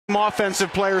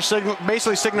Offensive players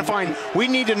basically signifying we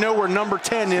need to know where number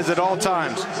 10 is at all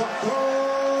times.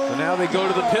 So now they go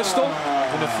to the pistol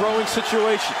in a throwing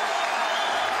situation.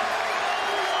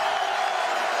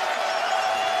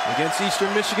 Against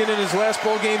Eastern Michigan in his last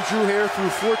bowl game, Drew Hare threw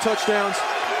 4 touchdowns,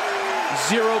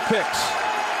 0 picks.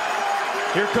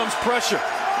 Here comes pressure.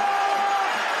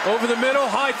 Over the middle,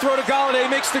 high throw to GOLLADAY,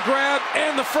 makes the grab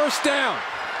and the first down.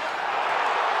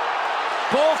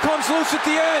 Ball comes loose at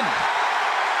the end.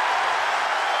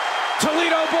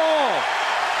 Toledo ball.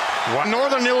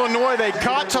 Northern Illinois, they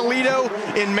caught Toledo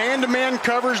in man-to-man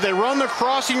coverage. They run the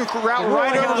crossing route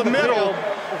right over the middle.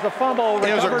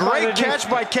 It was a great catch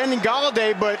by Kenny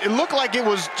GOLLADAY, but it looked like it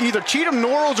was either Cheatham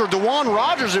Norrells or Dewan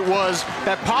Rogers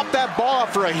that popped that ball up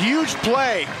for a huge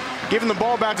play, giving the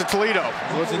ball back to Toledo.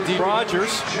 It was indeed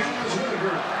Rogers.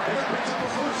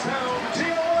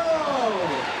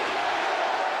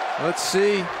 Let's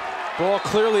see. Ball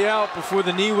clearly out before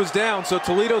the knee was down, so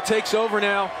Toledo takes over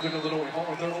now.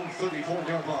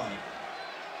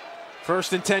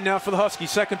 1st and 10 now for the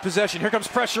Huskies. Second possession. Here comes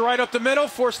pressure right up the middle.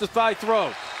 Force the thigh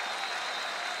throw.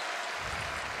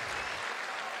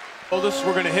 We're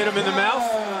going to hit him in the mouth,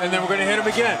 and then we're going to hit him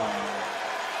again.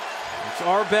 It's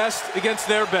our best against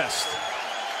their best.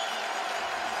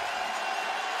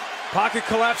 Pocket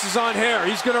collapses on Hare.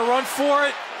 He's going to run for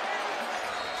it.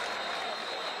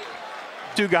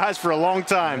 2 guys for a long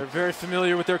time. They're very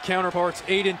familiar with their counterparts,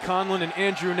 Aiden Conlon and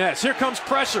Andrew Ness. Here comes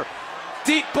pressure.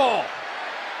 Deep ball.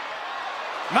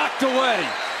 Knocked away.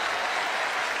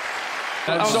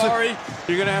 I'm sorry.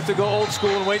 You're going to have to go old school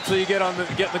and wait till you get in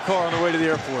the car on the way to the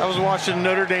airport. I was watching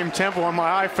Notre Dame Temple on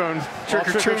my iPhone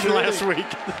trick-or-treating last week.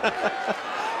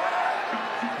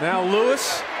 Now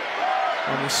Lewis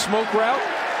on the smoke route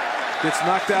gets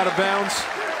knocked out of bounds.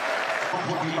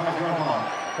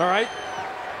 All right.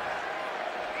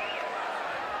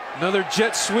 Another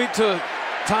jet sweep to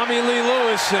Tommy Lee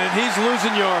Lewis, and he's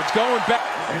losing yards. Going back.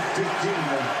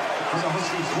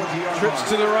 Trips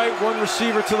to the right, 1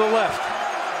 receiver to the left.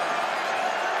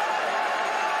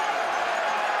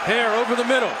 Hare over the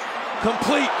middle.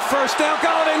 Complete. First down.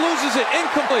 GOLLADAY loses it.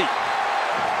 Incomplete.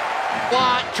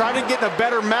 Trying to get in a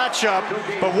better matchup,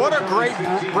 but what a great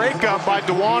breakup by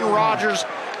Dewan Rogers.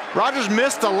 Rogers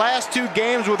missed the last 2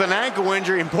 games with an ankle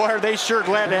injury, and boy, are they sure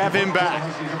glad to have him back.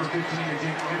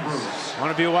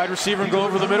 Want to be a wide receiver and go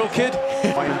over the middle, kid?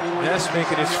 Ness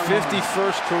making his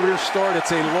 51st career start.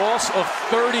 It's a loss of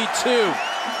 32.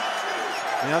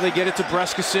 Now they get it to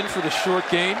Brescacin for the short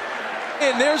gain.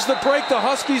 And there's the break the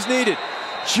Huskies needed.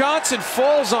 Johnson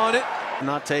falls on it.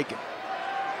 Not taken.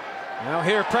 Now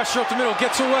here, pressure up the middle,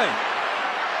 gets away.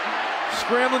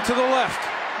 Scrambling to the left.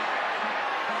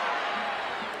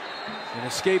 And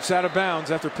escapes out of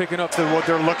bounds after picking up. What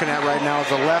they're looking at right now is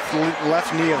the left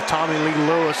knee of Tommy Lee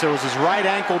Lewis. It was his right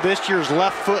ankle this year, his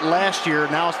left foot last year.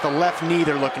 Now it's the left knee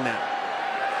they're looking at.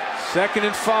 2nd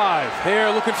and 5. Hare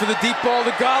looking for the deep ball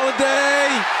to GOLLADAY.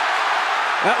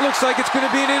 That looks like it's going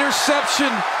to be an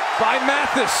interception by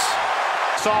Mathis.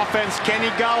 This offense, Kenny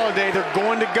GOLLADAY, they're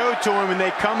going to go to him, and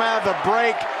they come out of the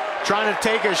break trying to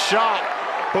take a shot.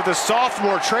 But the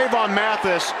sophomore, Trayvon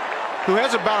Mathis, who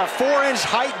has about a 4-inch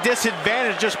height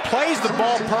disadvantage, just plays the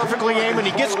ball perfectly aimed, and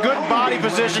he gets good body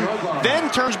position, then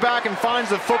turns back and finds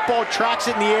the football, tracks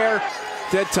it in the air.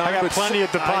 Dead time. I got plenty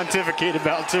to pontificate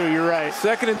about, too. You're right.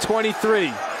 2nd and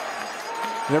 23.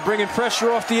 They're bringing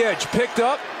pressure off the edge. Picked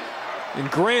up, and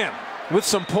Graham, with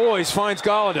some poise, finds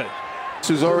GOLLADAY,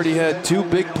 who's already had 2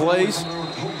 big plays.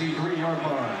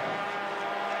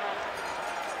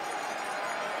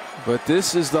 But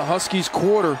this is the Huskies'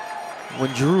 quarter.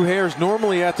 When Drew Hare's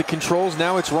normally at the controls,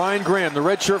 now it's Ryan Graham, the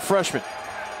redshirt freshman.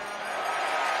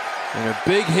 And a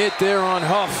big hit there on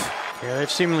Huff. Yeah, they've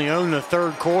seemingly owned the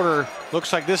 3rd quarter.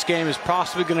 Looks like this game is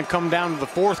possibly going to come down to the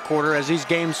 4th quarter, as these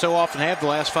games so often have the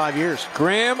last 5 years.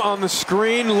 Graham on the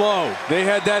screen low. They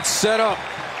had that set up.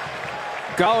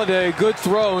 GOLLADAY, good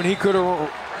throw, and he could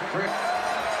have.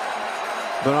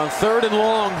 But on 3rd and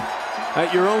long,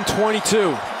 at your own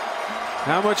 22,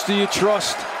 how much do you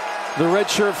trust the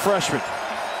redshirt freshman?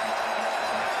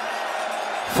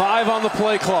 5 on the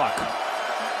play clock.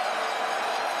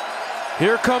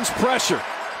 Here comes pressure.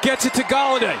 Gets it to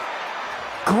GOLLADAY.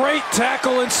 Great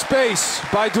tackle in space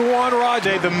by Dewan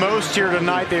Rogers. The most here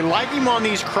tonight. They like him on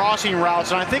these crossing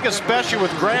routes, and I think especially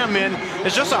with Graham in,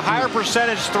 it's just a higher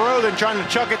percentage throw than trying to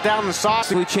chuck it down the side.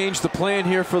 We changed the plan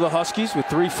here for the Huskies with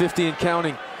 3:50 and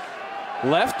counting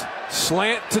left.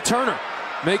 Slant to Turner.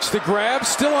 Makes the grab.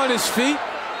 Still on his feet.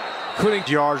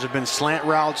 Yards have been slant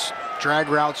routes, drag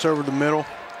routes over the middle.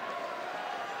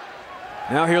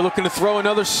 Now here looking to throw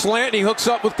another slant. He hooks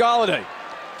up with GOLLADAY.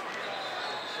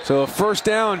 So a first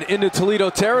down into Toledo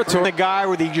territory. The guy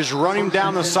where you just run him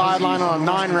down the sideline on a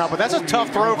 9 route, but that's a tough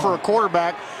throw for a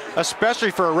quarterback, especially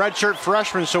for a redshirt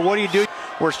freshman. So what do?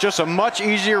 Where it's just a much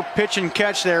easier pitch and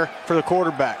catch there for the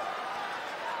quarterback.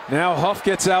 Now Huff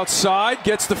gets outside,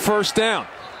 gets the first down.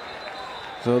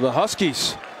 So the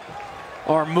Huskies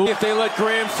are moving. If they let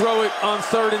Graham throw it on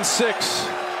 3rd and 6.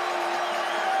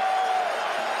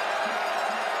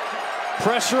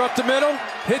 Pressure up the middle,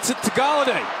 hits it to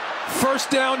GOLLADAY.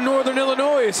 First down, Northern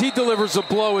Illinois, as he delivers a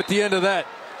blow at the end of that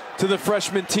to the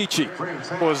freshman Tichy.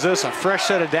 Was this a fresh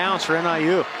set of downs for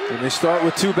NIU? And they start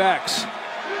with 2 backs.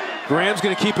 Graham's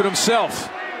going to keep it himself.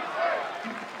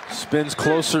 Spins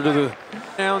closer to the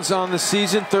downs on the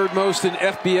season, 3rd most in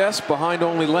FBS, behind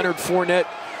only Leonard Fournette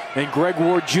and Greg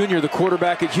Ward Jr., the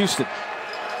quarterback at Houston.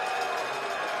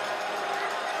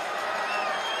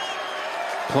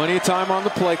 Plenty of time on the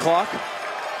play clock.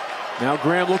 Now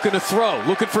Graham looking to throw,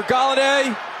 looking for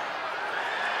GOLLADAY.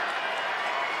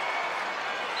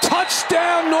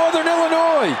 Touchdown, Northern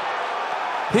Illinois.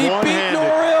 He beat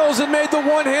Norrills and made the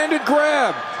one-handed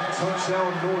grab.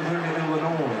 Touchdown, Northern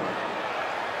Illinois.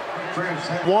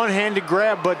 One-handed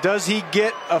grab, but does he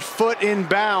get a foot in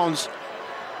bounds?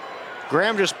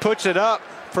 Graham just puts it up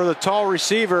for the tall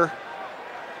receiver.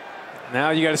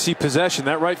 Now you got to see possession.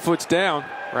 That right foot's down.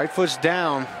 Right foot's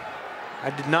down. I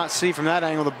did not see from that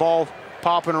angle the ball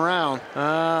popping around.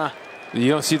 You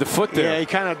don't see the foot there. Yeah, he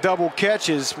kind of double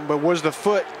catches, but was the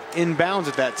foot in bounds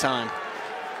at that time?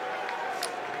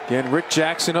 Again, Rick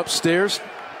Jackson upstairs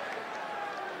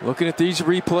looking at these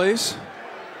replays.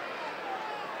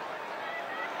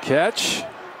 Catch.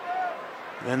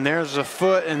 And there's a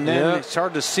foot, and then it's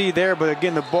hard to see there. But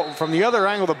again, the ball, from the other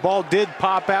angle, the ball did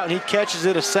pop out, and he catches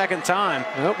it a second time.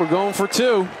 Well, we're going for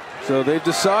 2. So they've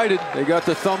decided. They got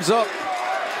the thumbs up.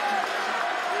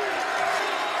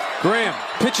 Graham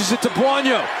pitches it to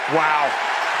Boigno. Wow.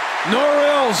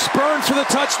 Norrills burns for the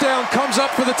touchdown, comes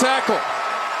up for the tackle.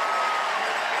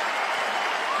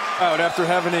 Out after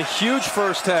having a huge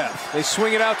first half. They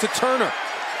swing it out to Turner.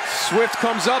 Swift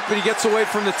comes up, but he gets away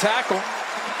from the tackle.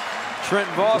 Trent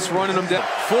Voss running him down.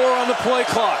 4 on the play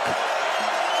clock.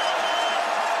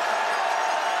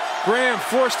 Graham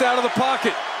forced out of the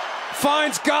pocket.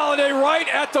 Finds GOLLADAY right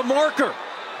at the marker.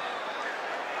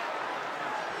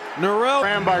 Norrell.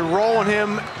 Graham by rolling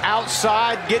him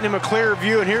outside, getting him a clear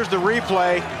view, and here's the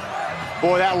replay.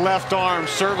 Boy, that left arm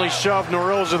certainly shoved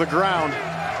Norrills to the ground.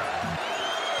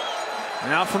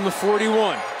 Now from the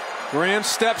 41. Graham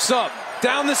steps up.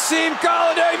 Down the seam,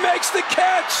 GOLLADAY makes the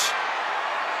catch.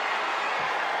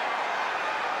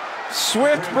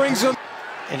 Swift brings him.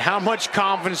 And how much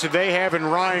confidence do they have in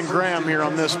Ryan Graham here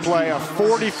on this play? A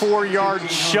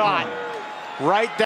 44-yard shot right there.